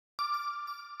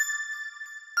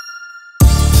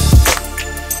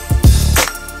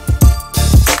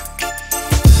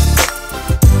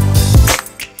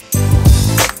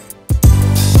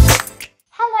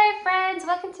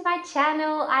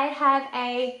I have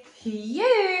a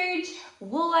huge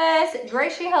Woolworths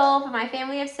grocery haul for my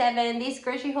family of 7. This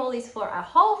grocery haul is for a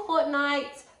whole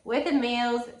fortnight's worth of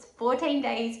meals. It's 14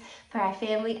 days for our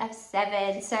family of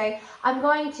 7. So I'm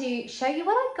going to show you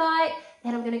what I got,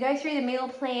 then I'm going to go through the meal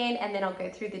plan, and then I'll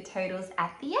go through the totals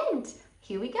at the end.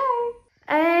 Here we go.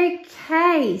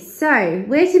 Okay, so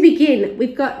where to begin?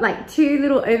 We've got like 2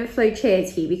 little overflow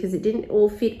chairs here because it didn't all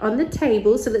fit on the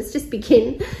table. So let's just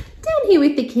begin down here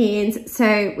with the cans.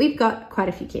 So we've got quite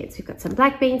a few cans. We've got some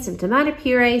black beans, some tomato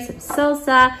puree, some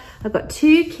salsa. I've got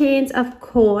 2 cans of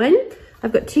corn.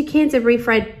 I've got 2 cans of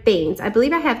refried beans. I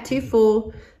believe I have 2,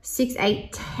 4, 6,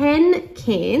 8, 10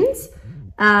 cans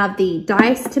of the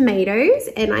diced tomatoes.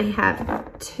 And I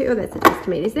have 2, oh, that's the diced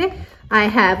tomatoes there. I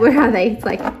have, where are they? It's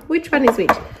like, which one is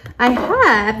which? I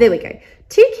have, there we go,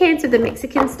 2 cans of the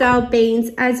Mexican style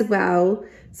beans as well.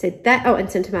 So that, oh, and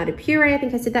some tomato puree, I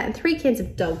think I said that, and 3 cans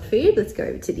of dog food. Let's go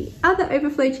over to the other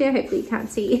overflow chair. Hopefully you can't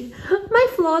see my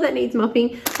floor that needs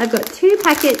mopping. I've got 2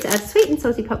 packets of sweet and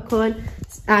salty popcorn,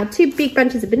 2 big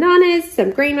bunches of bananas,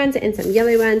 some green ones and some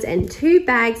yellow ones, and 2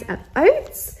 bags of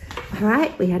oats. All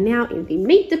right, we are now in the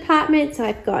meat department. So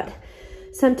I've got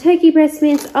some turkey breast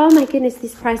mince. Oh my goodness,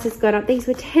 this price has gone up. These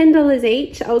were $10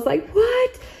 each. I was like,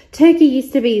 what? Turkey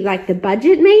used to be like the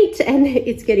budget meat and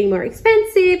it's getting more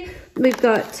expensive. We've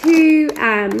got 2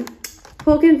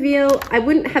 pork and veal. I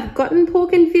wouldn't have gotten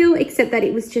pork and veal except that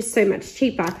it was just so much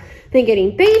cheaper than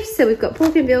getting beef. So we've got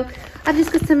pork and veal. I've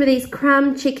just got some of these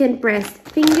crumb chicken breast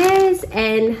fingers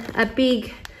and a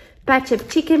big batch of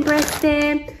chicken breast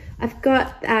there. I've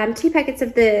got 2 packets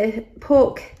of the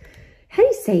pork, how do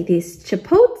you say this?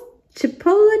 Chipolatas?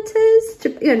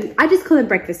 I just call them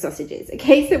breakfast sausages.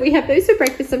 Okay, so we have those for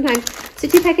breakfast sometimes. So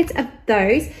 2 packets of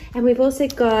those. And we've also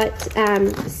got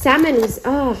salmon.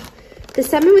 The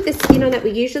salmon with the skin on that we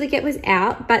usually get was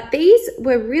out. But these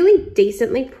were really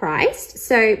decently priced.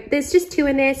 So there's just 2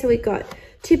 in there. So we've got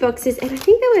 2 boxes. And I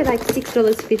think they were like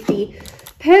 $6.50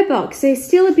 per box. So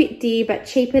still a bit dear, but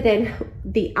cheaper than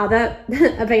the other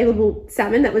available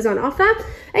salmon that was on offer.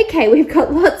 Okay, we've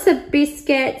got lots of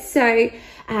biscuits. So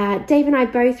Dave and I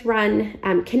both run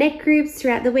connect groups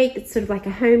throughout the week. It's sort of like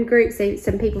a home group. So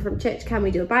some people from church come, we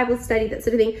do a Bible study, that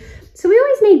sort of thing. So we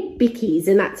always need bickies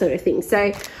and that sort of thing.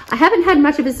 So I haven't had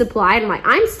much of a supply and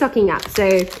I'm stocking up. So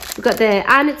we've got the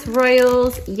Arnott's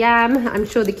Royals, yam. I'm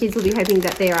sure the kids will be hoping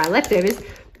that there are leftovers.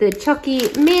 The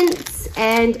Chocky mints,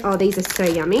 and oh, these are so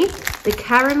yummy. The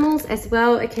caramels as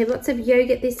well. Okay, lots of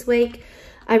yogurt this week.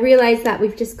 I realized that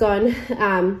we've just gone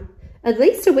at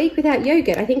least a week without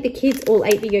yogurt. I think the kids all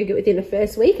ate the yogurt within the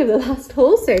first week of the last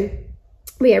haul, so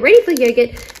we are ready for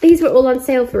yogurt. These were all on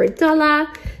sale for $1.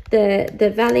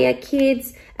 The Valia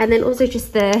Kids, and then also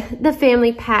just the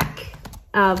family pack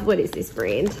of, what is this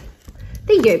brand?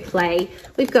 The Yoplait.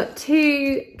 We've got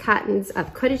 2 cartons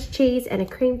of cottage cheese and a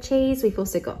cream cheese. We've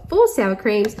also got 4 sour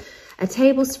creams, a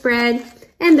table spread,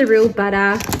 and the real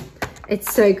butter.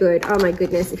 It's so good. Oh my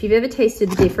goodness. If you've ever tasted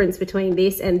the difference between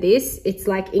this and this, it's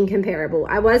like incomparable.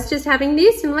 I was just having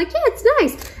this and I'm like, yeah, it's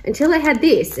nice, until I had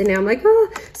this. And now I'm like,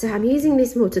 oh, so I'm using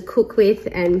this more to cook with,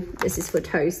 and this is for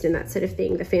toast and that sort of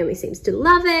thing. The family seems to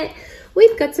love it.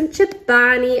 We've got some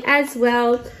chobani as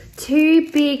well.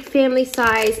 2 big family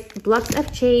size blocks of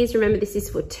cheese. Remember, this is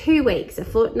for 2 weeks, a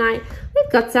fortnight.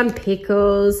 We've got some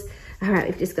pickles. All right,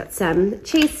 we've just got some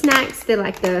cheese snacks. They're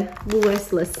like the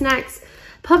Woolworths snacks.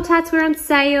 Pop-Tarts were on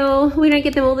sale. We don't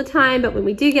get them all the time, but when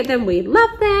we do get them, we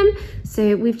love them.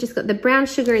 So we've just got the brown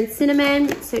sugar and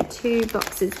cinnamon. So 2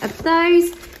 boxes of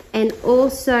those. And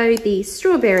also the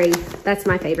strawberry, that's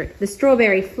my favorite, the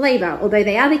strawberry flavor. Although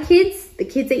they are the kids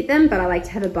eat them, but I like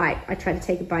to have a bite. I try to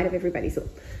take a bite of everybody's,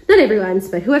 not everyone's,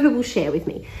 but whoever will share with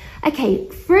me. Okay,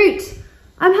 fruit.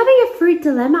 I'm having a fruit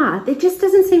dilemma. There just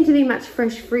doesn't seem to be much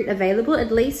fresh fruit available,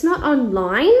 at least not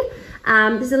online.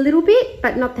 There's a little bit,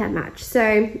 but not that much.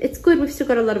 So it's good. We've still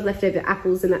got a lot of leftover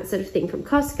apples and that sort of thing from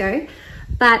Costco,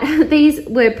 but these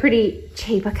were pretty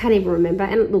cheap. I can't even remember.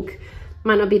 And look,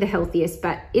 might not be the healthiest,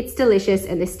 but it's delicious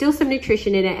and there's still some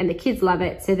nutrition in it and the kids love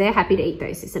it. So they're happy to eat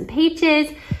those. So some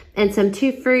peaches and some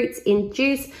 2 fruits in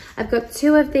juice. I've got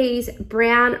 2 of these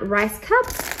brown rice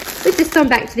cups. We've just gone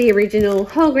back to the original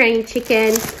whole grain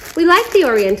chicken. We like the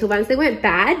Oriental ones. They weren't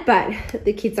bad, but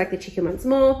the kids like the chicken ones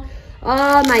more.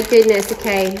 Oh my goodness.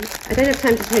 Okay, I don't have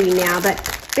time to tell you now, but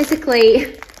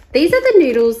basically these are the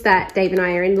noodles that Dave and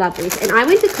I are in love with. And I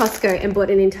went to Costco and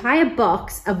bought an entire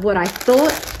box of what I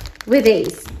thought were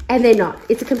these, and they're not.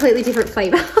 It's a completely different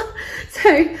flavor.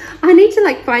 So I need to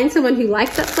like find someone who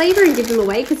likes that flavor and give them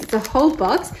away, because it's a whole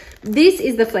box. This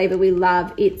is the flavor we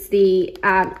love. It's the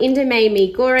Indomie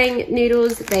mee goreng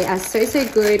noodles. They are so, so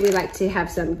good. We like to have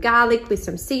some garlic with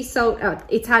some sea salt. Oh,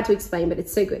 it's hard to explain, but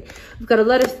it's so good. We've got a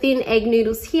lot of thin egg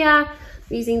noodles here. I'm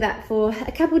using that for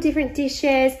a couple different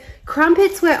dishes.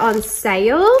 Crumpets were on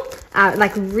sale,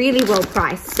 like really well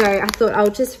priced. So I thought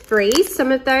I'll just freeze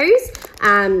some of those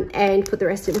and put the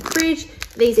rest in the fridge.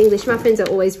 These English muffins are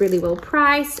always really well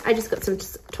priced. I just got some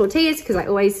tortillas because I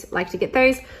always like to get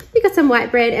those. We got some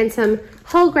white bread and some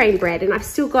whole grain bread, and I've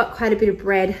still got quite a bit of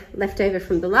bread left over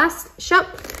from the last shop.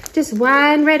 Just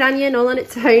one red onion all on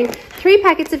its own, 3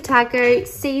 packets of taco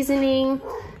seasoning,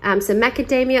 some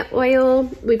macadamia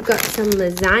oil. We've got some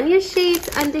lasagna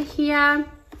sheets under here.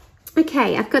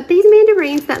 Okay, I've got these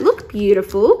mandarins that look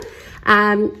beautiful.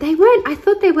 They weren't, I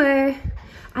thought they were,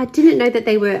 I didn't know that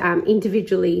they were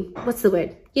individually, what's the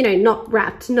word? You know, not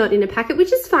wrapped, not in a packet,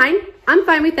 which is fine. I'm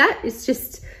fine with that. It's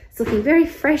just, it's looking very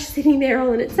fresh sitting there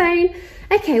all on its own.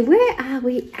 Okay, where are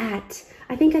we at?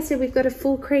 I think I said we've got a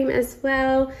full cream as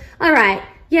well. All right,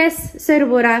 yes, soda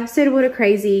water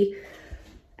crazy.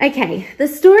 Okay, the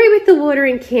story with the water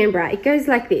in Canberra, it goes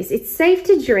like this. It's safe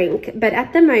to drink, but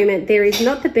at the moment, there is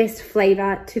not the best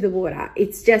flavor to the water.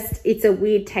 It's just, it's a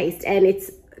weird taste, and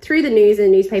it's through the news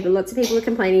and newspaper, lots of people are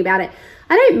complaining about it.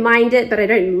 I don't mind it, but I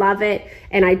don't love it.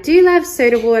 And I do love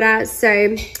soda water, so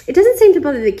it doesn't seem to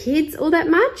bother the kids all that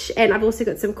much. And I've also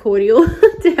got some cordial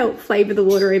to help flavor the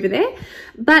water over there.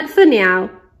 But for now,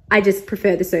 I just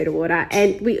prefer the soda water,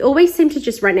 and we always seem to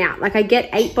just run out. Like I get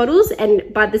 8 bottles,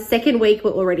 and by the second week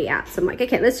we're already out. So I'm like,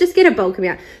 okay, let's just get a bulk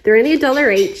amount. They're only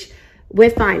 $1 each. We're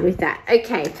fine with that.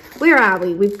 Okay, where are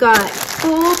we? We've got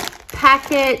 4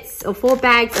 packets or 4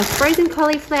 bags of frozen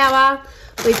cauliflower.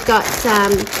 We've got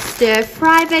some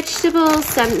stir-fry vegetables,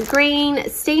 some green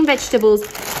steamed vegetables.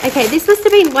 Okay, this must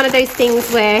have been one of those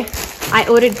things where I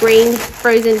ordered green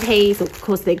frozen peas. Well, of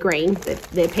course, they're green,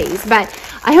 they're peas. But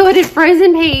I ordered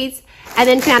frozen peas and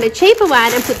then found a cheaper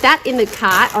one and put that in the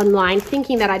cart online,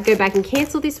 thinking that I'd go back and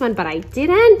cancel this one, but I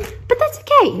didn't. But that's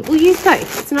okay. We'll use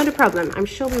both. It's not a problem. I'm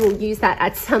sure we will use that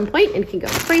at some point and can go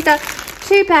in the freezer.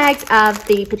 2 bags of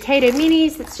the potato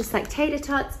minis. It's just like tater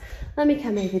tots. Let me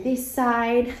come over this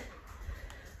side.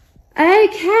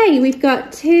 Okay, we've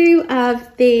got 2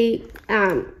 of the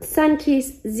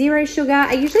Sunkist Zero Sugar.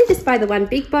 I usually just buy the 1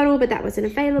 big bottle, but that wasn't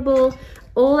available.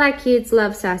 All our kids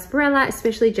love sarsaparilla,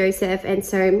 especially Joseph. And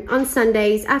so on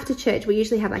Sundays after church, we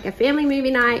usually have like a family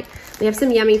movie night. We have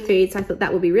some yummy food. So I thought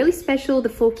that would be really special. The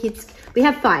 4 kids, we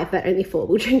have 5, but only 4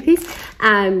 will drink this.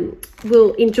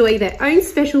 Will enjoy their own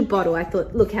special bottle. I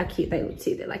thought, look how cute they look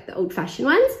too. They're like the old fashioned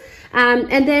ones.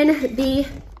 And then the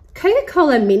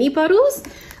Coca-Cola mini bottles.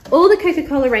 All the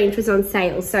Coca-Cola range was on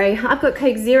sale. So I've got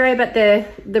Coke Zero, but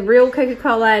the real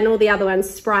Coca-Cola and all the other ones,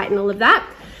 Sprite and all of that.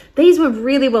 These were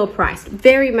really well priced,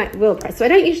 very much well priced. So I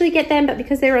don't usually get them, but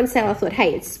because they were on sale, I thought,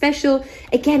 hey, it's special.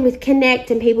 Again, with Connect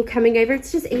and people coming over,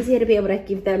 it's just easier to be able to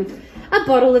give them a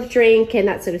bottle of drink and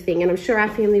that sort of thing. And I'm sure our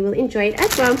family will enjoy it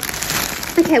as well.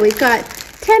 Okay, we've got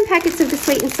 10 packets of the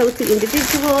sweet and salty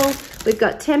individual. We've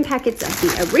got 10 packets of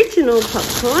the original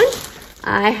popcorn.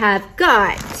 I have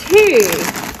got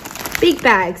 2 big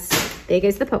bags. There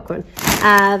goes the popcorn.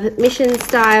 Of Mission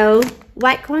style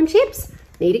white corn chips.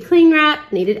 Needed cling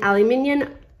wrap, needed aluminium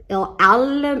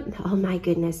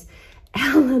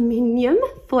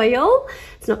foil.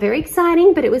 It's not very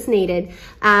exciting, but it was needed.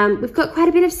 We've got quite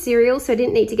a bit of cereal, so I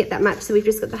didn't need to get that much. So we've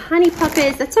just got the Honey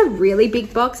Poppers. That's a really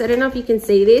big box. I don't know if you can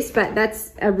see this, but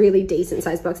that's a really decent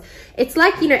sized box. It's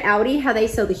like, you know, Aldi, how they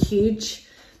sell the huge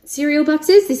cereal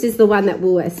boxes. This is the one that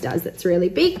Woolworths does. That's really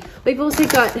big. We've also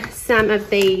got some of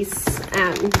these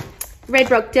Red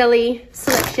Rock Deli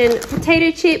selection potato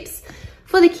chips.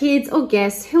 For the kids or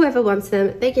guests, whoever wants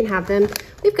them, they can have them.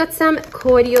 We've got some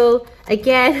cordial.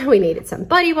 Again, we needed some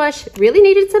body wash, really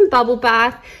needed some bubble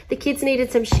bath. The kids needed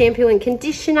some shampoo and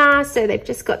conditioner, so they've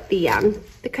just got the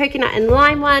coconut and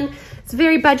lime one. It's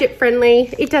very budget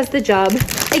friendly. It does the job.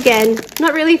 Again,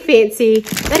 not really fancy,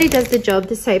 but it does the job,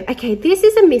 the soap. Okay, this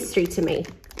is a mystery to me.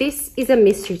 This is a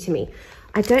mystery to me.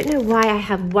 I don't know why I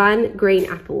have 1 green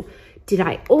apple. Did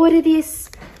I order this?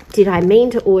 Did I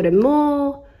mean to order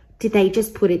more? Did they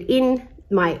just put it in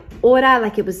my order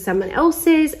like it was someone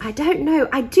else's? I don't know.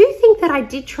 I do think that I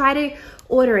did try to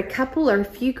order a couple or a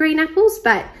few green apples,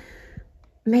 but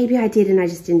maybe I did and I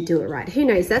just didn't do it right. Who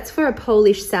knows? That's for a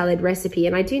Polish salad recipe,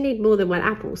 and I do need more than 1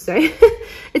 apple, so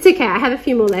it's okay. I have a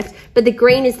few more left, but the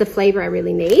green is the flavor I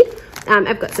really need.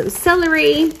 I've got some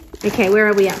celery. Okay, where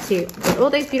are we up to? Got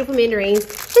all those beautiful mandarins.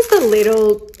 Just the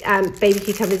little baby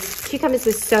cucumbers. Cucumbers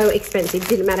were so expensive.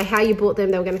 Didn't matter how you bought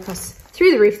them, they were going to cost through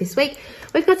the roof this week.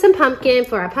 We've got some pumpkin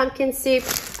for our pumpkin soup.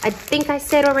 I think I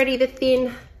said already the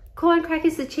thin corn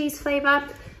crackers, the cheese flavor.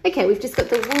 Okay, we've just got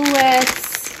the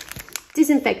Woolworths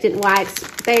disinfectant wipes.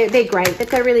 They're great. They've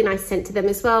got a really nice scent to them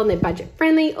as well, and they're budget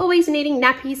friendly. Always needing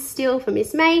nappies still for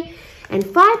Miss May. And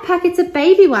 5 packets of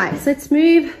baby wipes. Let's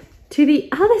move to the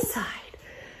other side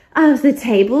of the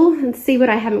table and see what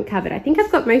I haven't covered. I think I've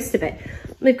got most of it.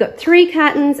 We've got 3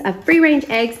 cartons of free range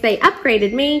eggs. They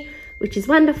upgraded me, which is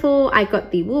wonderful. I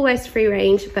got the Woolworths free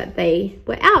range, but they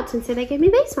were out, and so they gave me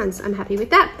these ones. I'm happy with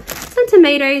that. Some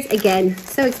tomatoes, again,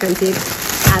 so expensive.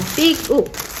 A big, oh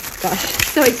gosh,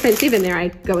 so expensive, and there I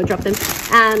go and drop them.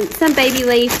 Some baby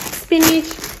leaf spinach.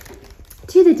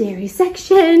 To the dairy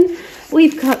section,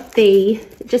 we've got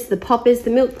just the poppers, the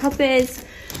milk poppers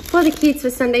for the kids for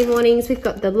Sunday mornings. We've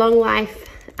got the long life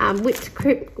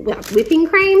whipping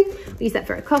cream. We use that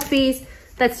for our coffees.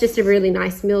 That's just a really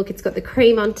nice milk. It's got the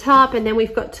cream on top, and then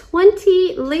we've got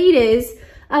 20 litres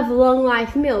of long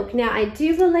life milk. Now, I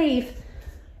do believe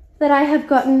that I have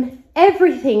gotten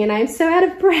everything, and I'm so out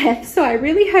of breath, so I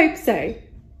really hope so.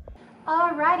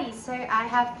 Alrighty, so I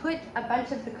have put a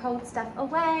bunch of the cold stuff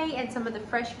away and some of the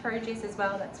fresh produce as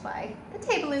well. That's why the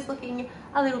table is looking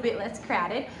a little bit less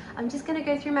crowded. I'm just going to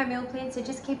go through my meal plan, so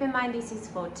just keep in mind this is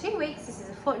for 2 weeks. This is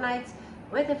a fortnight's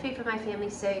worth of food for my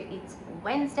family, so it's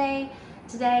Wednesday.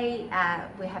 Today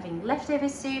we're having leftover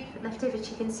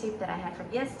chicken soup that I had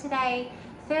from yesterday.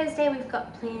 Thursday we've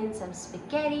got planned some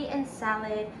spaghetti and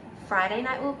salad. Friday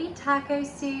night will be taco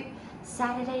soup.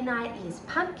 Saturday night is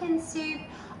pumpkin soup.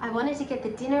 I wanted to get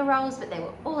the dinner rolls, but they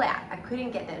were all out. I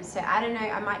couldn't get them, so I don't know,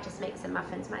 I might just make some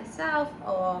muffins myself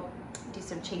or do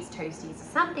some cheese toasties or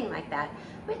something like that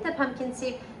with the pumpkin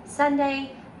soup.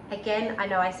 Sunday, again, I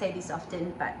know I say this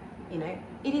often, but you know,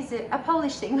 it is a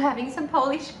Polish thing. We're having some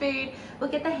Polish food.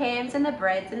 We'll get the hams and the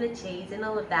breads and the cheese and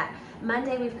all of that.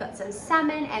 Monday, we've got some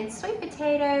salmon and sweet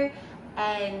potato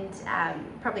and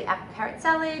probably apple carrot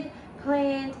salad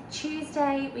planned.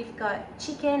 Tuesday, we've got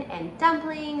chicken and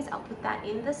dumplings. I'll put that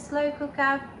in the slow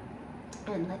cooker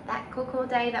and let that cook all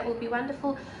day. That will be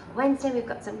wonderful. Wednesday, we've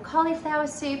got some cauliflower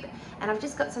soup, and I've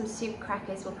just got some soup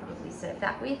crackers. We'll probably serve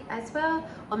that with as well,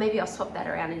 or maybe I'll swap that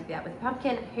around and do that with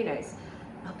pumpkin. Who knows?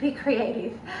 I'll be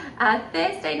creative.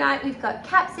 Thursday night, we've got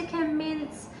capsicum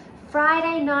mince.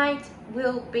 Friday night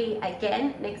will be,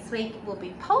 again, next week will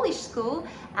be Polish school,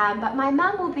 but my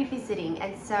mum will be visiting,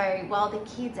 and so while the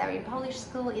kids are in Polish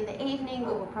school in the evening,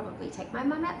 we will probably take my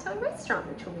mum out to a restaurant,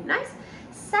 which will be nice.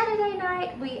 Saturday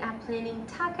night, we are planning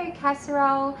taco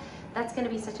casserole. That's going to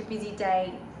be such a busy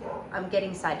day. I'm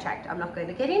getting sidetracked. I'm not going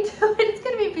to get into it. It's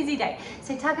going to be a busy day.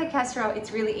 So taco casserole,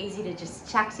 it's really easy to just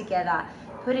chuck together,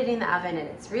 put it in the oven, and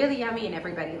it's really yummy and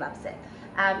everybody loves it.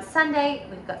 Sunday,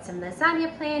 we've got some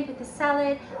lasagna planned with a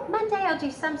salad. Monday, I'll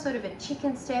do some sort of a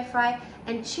chicken stir fry.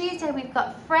 And Tuesday, we've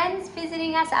got friends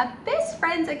visiting us. Our best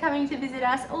friends are coming to visit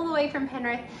us all the way from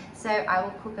Penrith. So I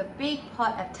will cook a big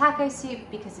pot of taco soup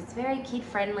because it's very kid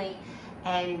friendly,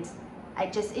 and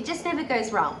it just never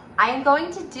goes wrong. I am going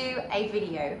to do a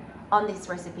video on this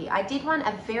recipe. I did one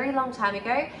a very long time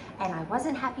ago and I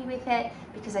wasn't happy with it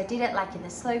because I did it like in the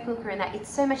slow cooker, and that it's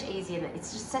so much easier, and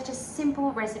it's just such a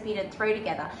simple recipe to throw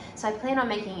together. So I plan on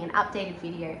making an updated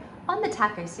video on the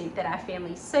taco soup that our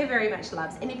family so very much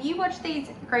loves. And if you watch these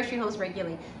grocery hauls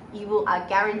regularly, you will, I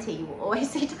guarantee you will always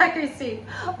see taco soup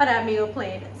on our meal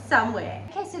plan somewhere.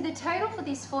 Okay, so the total for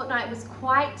this fortnight was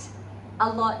quite a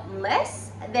lot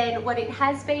less than what it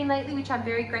has been lately, which I'm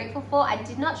very grateful for. I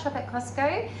did not shop at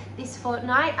Costco this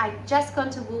fortnight. I just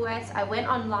gone to Woolworths. I went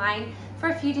online for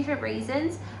a few different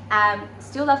reasons.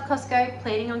 Still love Costco,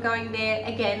 planning on going there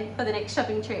again for the next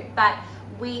shopping trip, but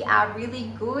we are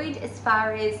really good as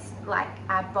far as like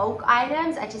our bulk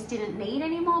items. I just didn't need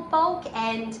any more bulk,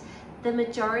 and the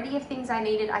majority of things I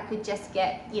needed I could just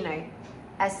get, you know,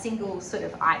 as single sort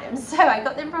of items. So I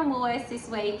got them from Woolworths this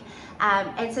week,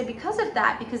 and so because of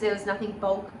that, because there was nothing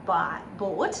bulk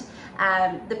bought,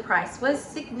 the price was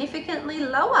significantly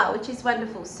lower, which is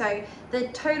wonderful. So the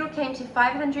total came to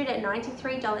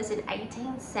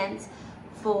 $593.18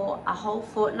 for a whole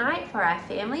fortnight for our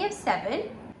family of 7.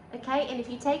 Okay, and if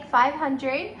you take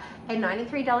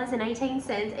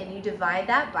 $593.18 and you divide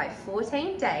that by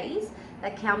 14 days,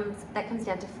 that comes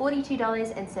down to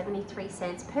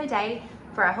 $42.73 per day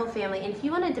for our whole family. And if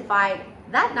you want to divide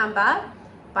that number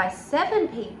by 7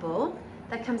 people,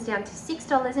 that comes down to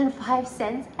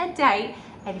 $6.05 a day.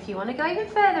 And if you want to go even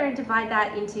further and divide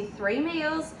that into 3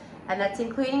 meals, and that's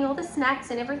including all the snacks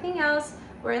and everything else,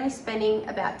 we're only spending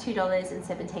about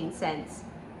 $2.17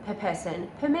 per person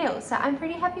per meal. So I'm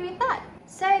pretty happy with that.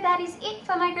 So that is it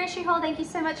for my grocery haul. Thank you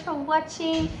so much for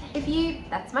watching.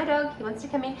 That's my dog, he wants to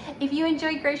come in. If you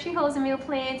enjoy grocery hauls and meal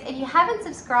plans and you haven't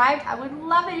subscribed, I would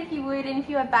love it if you would. And if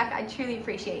you are back, I truly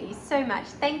appreciate you so much.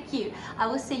 Thank you. I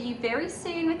will see you very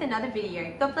soon with another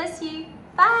video. God bless you.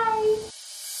 Bye.